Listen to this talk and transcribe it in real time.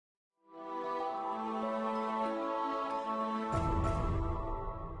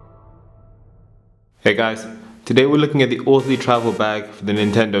Hey guys, today we're looking at the Orzly travel bag for the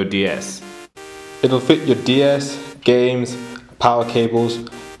Nintendo DS. It'll fit your DS, games, power cables,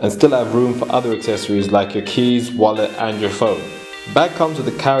 and still have room for other accessories like your keys, wallet, and your phone. The bag comes with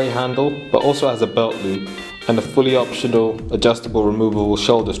a carry handle, but also has a belt loop and a fully optional, adjustable, removable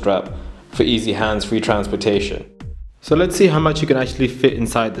shoulder strap for easy hands-free transportation. So let's see how much you can actually fit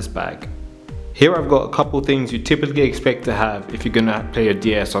inside this bag. Here I've got a couple things you typically expect to have if you're gonna play your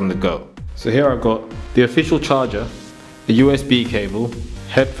DS on the go. So here I've got the official charger, a USB cable,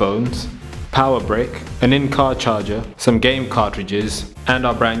 headphones, power brick, an in-car charger, some game cartridges, and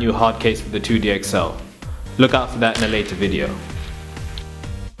our brand new hard case for the 2DXL. Look out for that in a later video.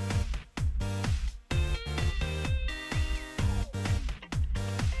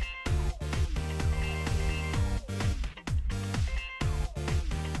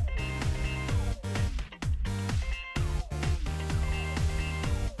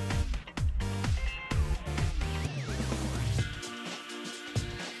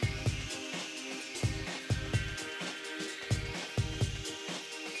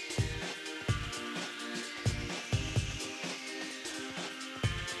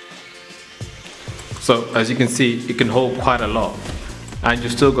 So as you can see, it can hold quite a lot, and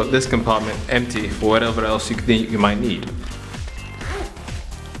you've still got this compartment empty for whatever else you think you might need.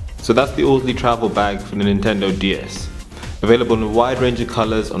 So that's the Orzly travel bag for the Nintendo DS. Available in a wide range of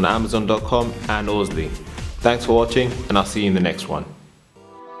colors on Amazon.com and Orzly. Thanks for watching, and I'll see you in the next one.